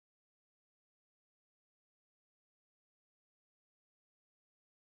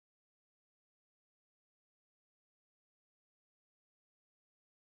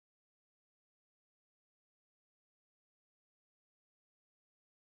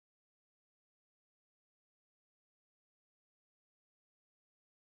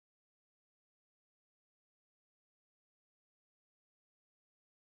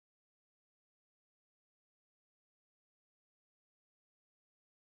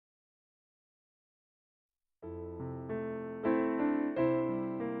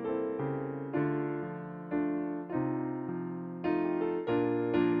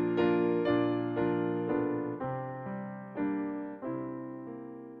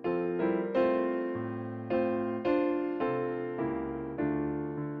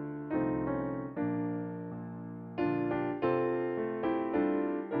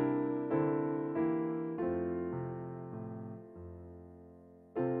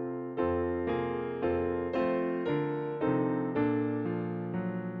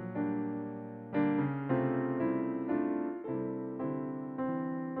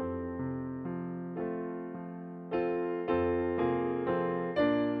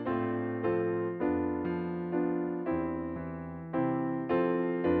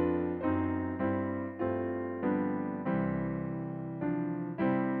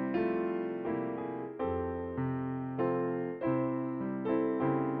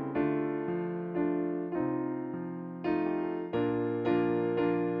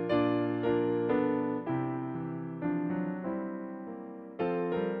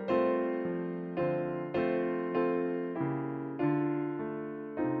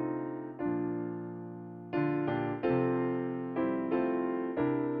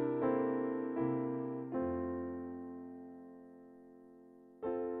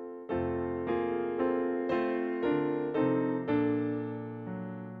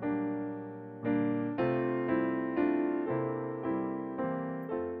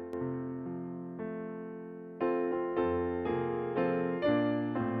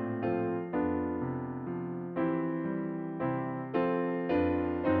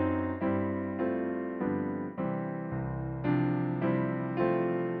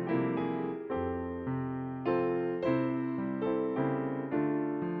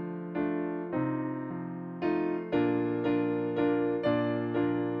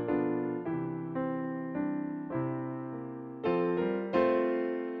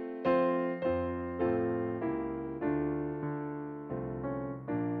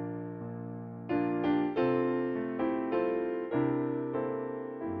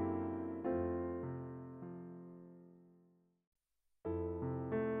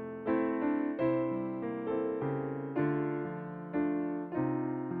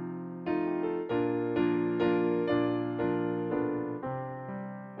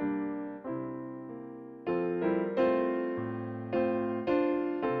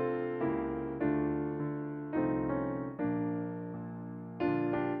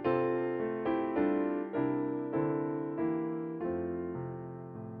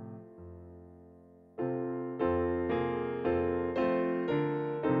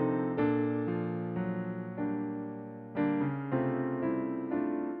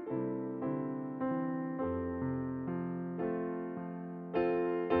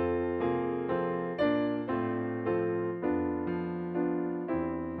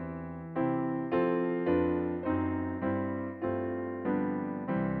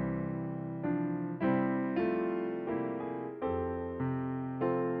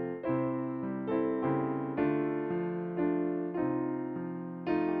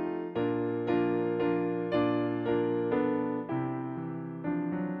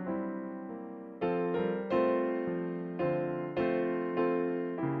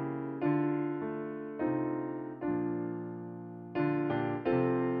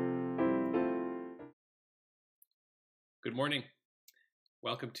Good morning.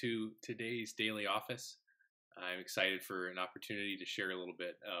 Welcome to today's daily office. I'm excited for an opportunity to share a little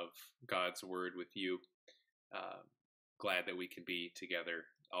bit of God's word with you. Glad that we can be together,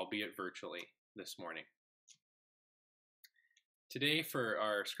 albeit virtually, this morning. Today, for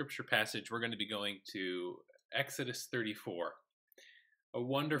our scripture passage, we're going to be going to Exodus 34, a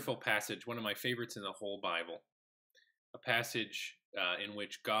wonderful passage, one of my favorites in the whole Bible, a passage in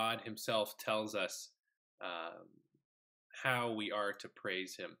which God himself tells us how we are to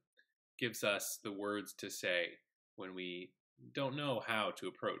praise him, gives us the words to say when we don't know how to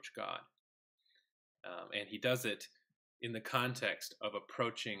approach God. And he does it in the context of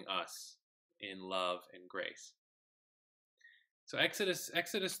approaching us in love and grace. So Exodus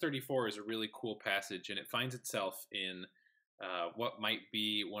 34 is a really cool passage, and it finds itself in what might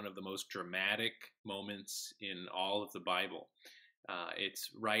be one of the most dramatic moments in all of the Bible. It's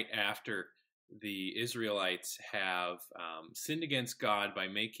right after the Israelites have sinned against God by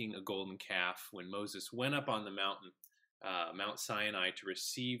making a golden calf when Moses went up on the mountain, Mount Sinai, to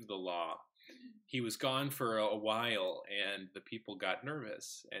receive the law. He was gone for a while, and the people got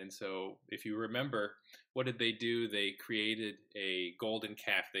nervous. And so, if you remember, what did they do? They created a golden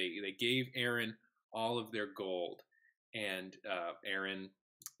calf. They gave Aaron all of their gold, and Aaron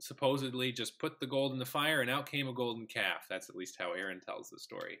supposedly just put the gold in the fire, and out came a golden calf. That's at least how Aaron tells the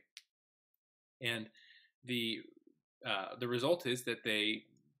story. And the result is that they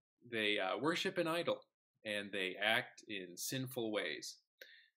worship an idol, and they act in sinful ways.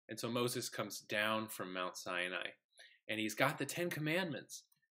 And so Moses comes down from Mount Sinai, and he's got the 10 Commandments,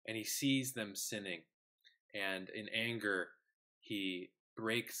 and he sees them sinning. And in anger, he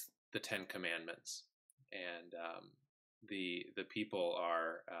breaks the 10 Commandments. And the people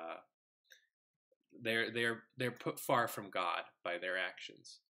are they're put far from God by their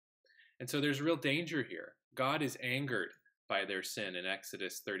actions. And so there's real danger here. God is angered by their sin in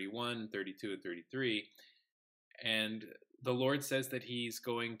Exodus 31, 32, and 33. And the Lord says that he's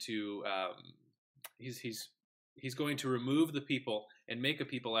going to he's going to remove the people and make a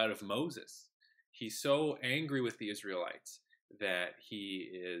people out of Moses. He's so angry with the Israelites that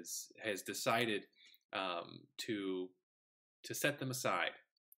he has decided to set them aside.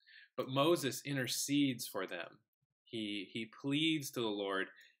 But Moses intercedes for them. He pleads to the Lord,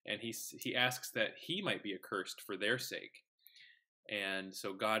 and he asks that he might be accursed for their sake. And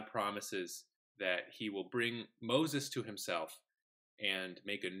so God promises that he will bring Moses to himself and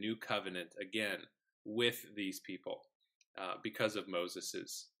make a new covenant again with these people because of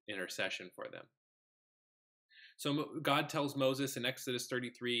Moses' intercession for them. So God tells Moses in Exodus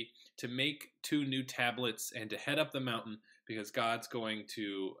 33 to make 2 new tablets and to head up the mountain, because God's going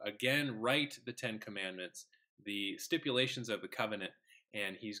to again write the 10 Commandments, the stipulations of the covenant,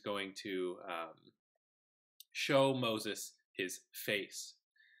 and he's going to show Moses his face.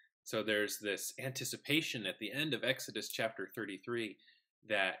 So there's this anticipation at the end of Exodus chapter 33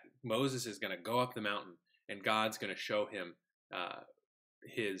 that Moses is going to go up the mountain, and God's going to show him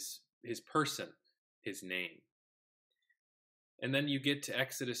his person, his name. And then you get to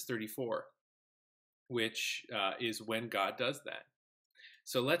Exodus 34, which is when God does that.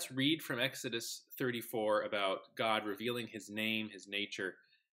 So let's read from Exodus 34 about God revealing his name, his nature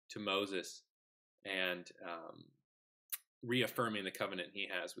to Moses, and reaffirming the covenant he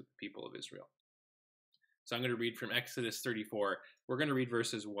has with the people of Israel. So I'm going to read from Exodus 34. We're going to read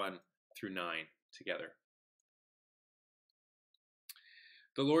verses 1 through 9 together.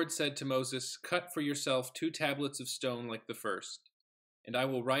 The Lord said to Moses, "Cut for yourself 2 tablets of stone like the first, and I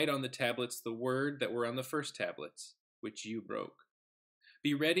will write on the tablets the word that were on the first tablets, which you broke.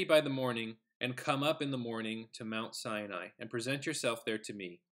 Be ready by the morning, and come up in the morning to Mount Sinai, and present yourself there to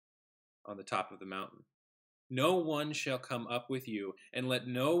me on the top of the mountain. No one shall come up with you, and let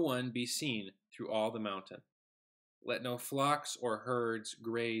no one be seen through all the mountain. Let no flocks or herds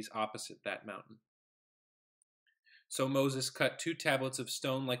graze opposite that mountain." So Moses cut 2 tablets of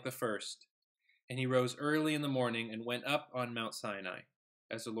stone like the first, and he rose early in the morning and went up on Mount Sinai,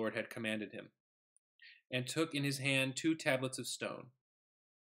 as the Lord had commanded him, and took in his hand 2 tablets of stone.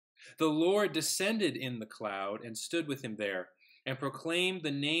 The Lord descended in the cloud and stood with him there, and proclaimed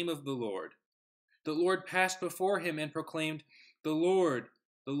the name of the Lord. The Lord passed before him and proclaimed, the Lord,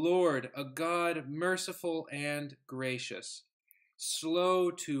 a God merciful and gracious,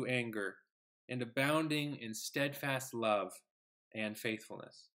 slow to anger, and abounding in steadfast love and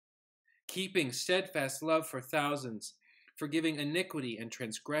faithfulness, keeping steadfast love for thousands, forgiving iniquity and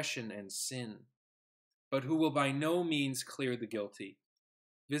transgression and sin, but who will by no means clear the guilty,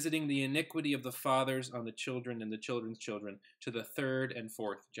 visiting the iniquity of the fathers on the children and the children's children to the 3rd and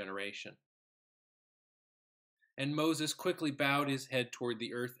 4th generation. And Moses quickly bowed his head toward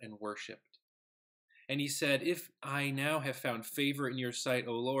the earth and worshipped. And he said, "If I now have found favor in your sight,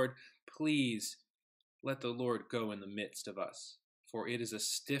 O Lord, please let the Lord go in the midst of us, for it is a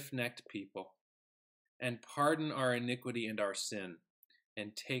stiff-necked people. And pardon our iniquity and our sin,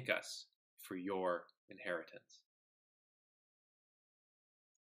 and take us for your inheritance."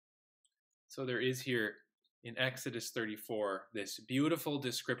 So there is here in Exodus 34 this beautiful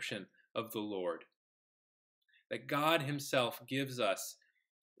description of the Lord, that God himself gives us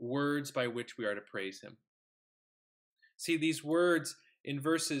words by which we are to praise him. See, these words in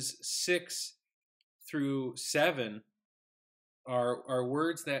verses 6 through 7 are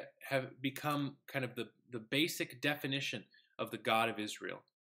words that have become kind of the basic definition of the God of Israel.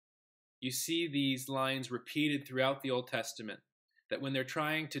 You see these lines repeated throughout the Old Testament, that when they're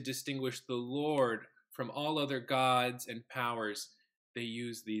trying to distinguish the Lord from all other gods and powers, they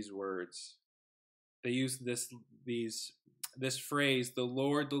use these words. They use this phrase, the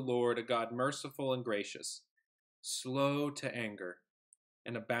Lord, a God merciful and gracious, slow to anger,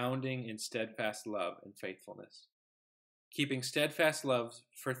 and abounding in steadfast love and faithfulness, keeping steadfast love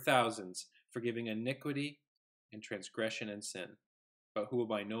for thousands, forgiving iniquity and transgression and sin, but who will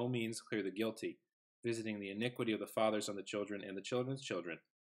by no means clear the guilty, visiting the iniquity of the fathers on the children and the children's children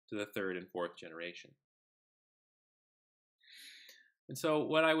to the third and fourth generation. And so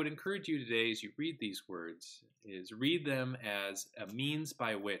what I would encourage you today as you read these words is read them as a means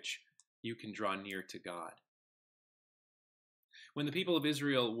by which you can draw near to God. When the people of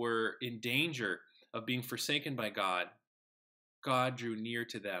Israel were in danger of being forsaken by God, God drew near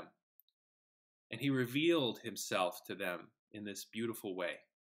to them, and he revealed himself to them in this beautiful way.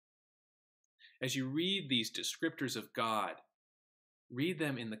 As you read these descriptors of God, read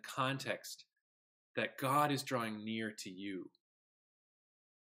them in the context that God is drawing near to you.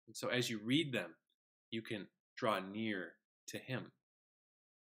 And so as you read them, you can draw near to him.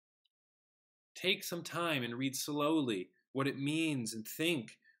 Take some time and read slowly what it means, and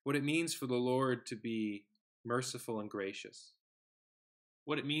think what it means for the Lord to be merciful and gracious,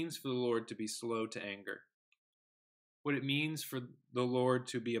 what it means for the Lord to be slow to anger, what it means for the Lord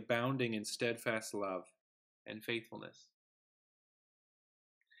to be abounding in steadfast love and faithfulness.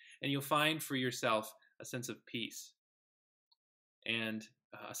 And you'll find for yourself a sense of peace and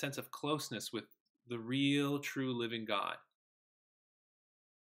a sense of closeness with the real, true, living God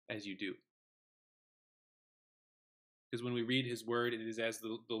as you do. Because when we read his word, it is as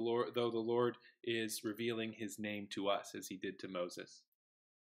though the Lord is revealing his name to us, as he did to Moses.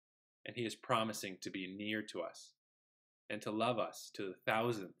 And he is promising to be near to us and to love us to the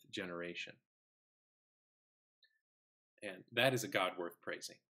 1,000th generation. And that is a God worth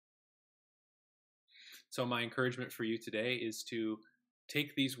praising. So my encouragement for you today is to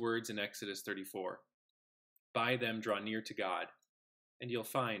take these words in Exodus 34, by them draw near to God, and you'll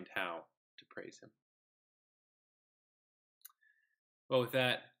find how to praise him. Well, with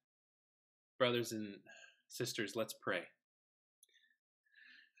that, brothers and sisters, let's pray.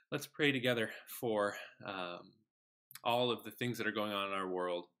 Let's pray together for all of the things that are going on in our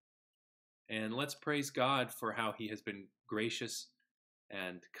world. And let's praise God for how he has been gracious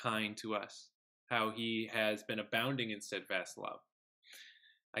and kind to us, how he has been abounding in steadfast love.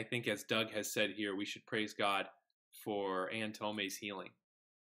 I think, as Doug has said here, we should praise God for Ann Tome's healing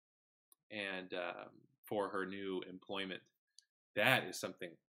and for her new employment. That is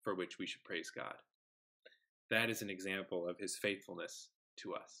something for which we should praise God. That is an example of his faithfulness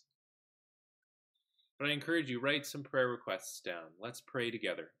to us. But I encourage you, write some prayer requests down. Let's pray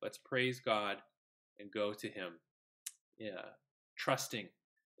together. Let's praise God and go to him, trusting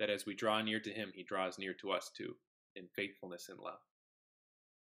that as we draw near to him, he draws near to us too, in faithfulness and love.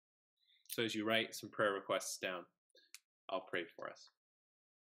 So as you write some prayer requests down, I'll pray for us.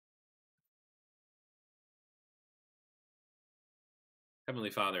 Heavenly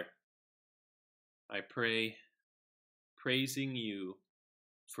Father, I pray, praising you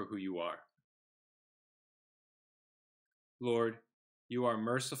for who you are. Lord, you are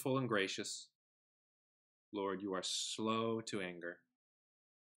merciful and gracious. Lord, you are slow to anger.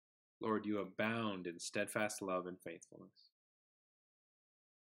 Lord, you abound in steadfast love and faithfulness.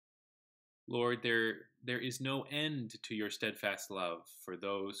 Lord, there is no end to your steadfast love for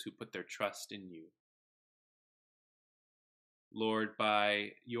those who put their trust in you. Lord,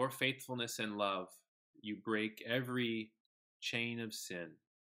 by your faithfulness and love, you break every chain of sin.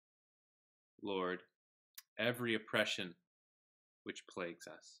 Lord, every oppression which plagues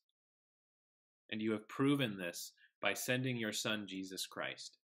us. And you have proven this by sending your Son, Jesus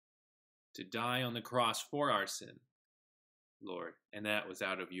Christ, to die on the cross for our sin, Lord, and that was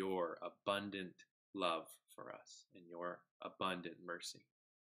out of your abundant love for us in your abundant mercy.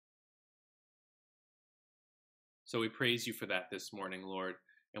 So we praise you for that this morning, Lord,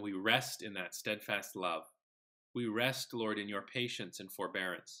 and we rest in that steadfast love. We rest, Lord, in your patience and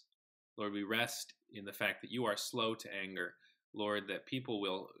forbearance. Lord, we rest in the fact that you are slow to anger. Lord, that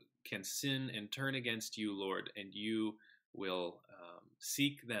people can sin and turn against you, Lord, and you will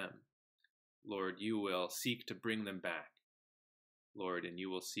seek them. Lord, you will seek to bring them back, Lord, and you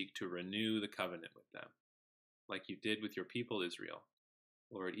will seek to renew the covenant with them, like you did with your people Israel.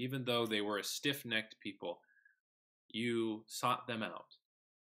 Lord, even though they were a stiff-necked people, you sought them out,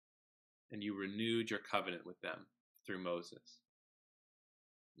 and you renewed your covenant with them through Moses.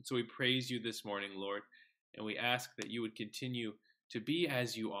 And so we praise you this morning, Lord, and we ask that you would continue to be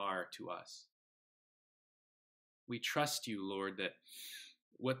as you are to us. We trust you, Lord, that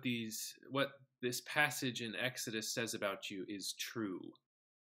what this passage in Exodus says about you is true.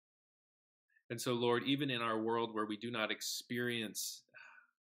 And so, Lord, even in our world where we do not experience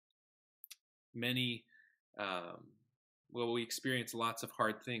many, we experience lots of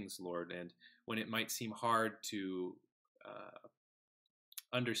hard things, Lord, and when it might seem hard to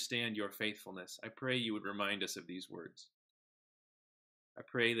understand your faithfulness, I pray you would remind us of these words. I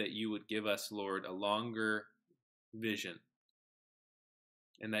pray that you would give us, Lord, a longer vision,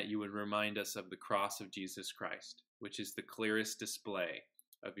 and that you would remind us of the cross of Jesus Christ, which is the clearest display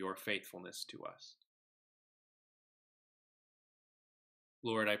of your faithfulness to us.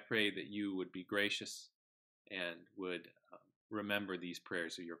 Lord, I pray that you would be gracious and would remember these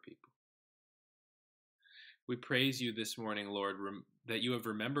prayers of your people. We praise you this morning, Lord, that you have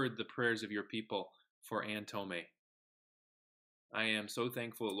remembered the prayers of your people for Anne Tome. I am so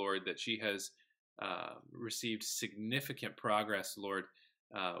thankful, Lord, that she has received significant progress, Lord,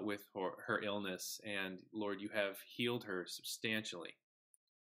 with her illness, and Lord, you have healed her substantially.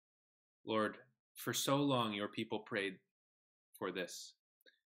 Lord, for so long your people prayed for this,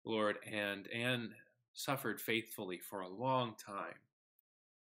 Lord, and Anne suffered faithfully for a long time.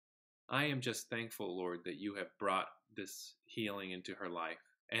 I am just thankful, Lord, that you have brought this healing into her life,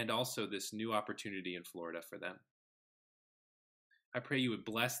 and also this new opportunity in Florida for them. I pray you would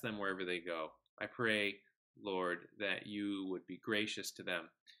bless them wherever they go. I pray, Lord, that you would be gracious to them,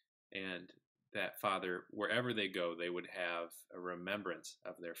 and that, Father, wherever they go, they would have a remembrance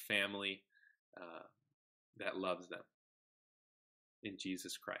of their family that loves them in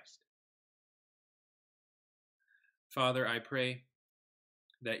Jesus Christ. Father, I pray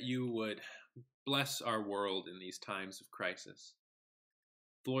that you would bless our world in these times of crisis.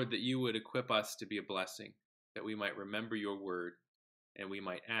 Lord, that you would equip us to be a blessing, that we might remember your word and we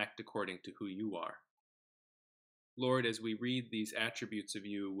might act according to who you are. Lord, as we read these attributes of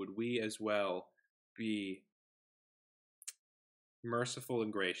you, would we as well be merciful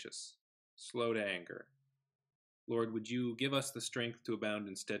and gracious, slow to anger. Lord, would you give us the strength to abound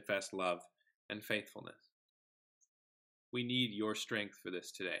in steadfast love and faithfulness? We need your strength for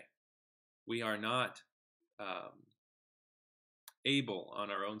this today. We are not able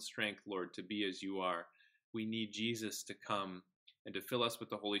on our own strength, Lord, to be as you are. We need Jesus to come and to fill us with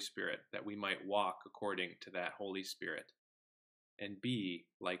the Holy Spirit, that we might walk according to that Holy Spirit and be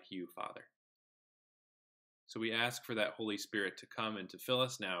like you, Father. So we ask for that Holy Spirit to come and to fill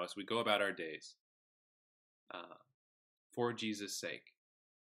us now as we go about our days. For Jesus' sake,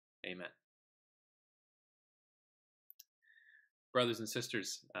 amen. Brothers and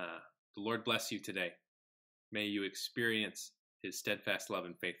sisters, the Lord bless you today. May you experience his steadfast love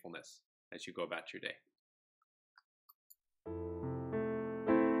and faithfulness as you go about your day.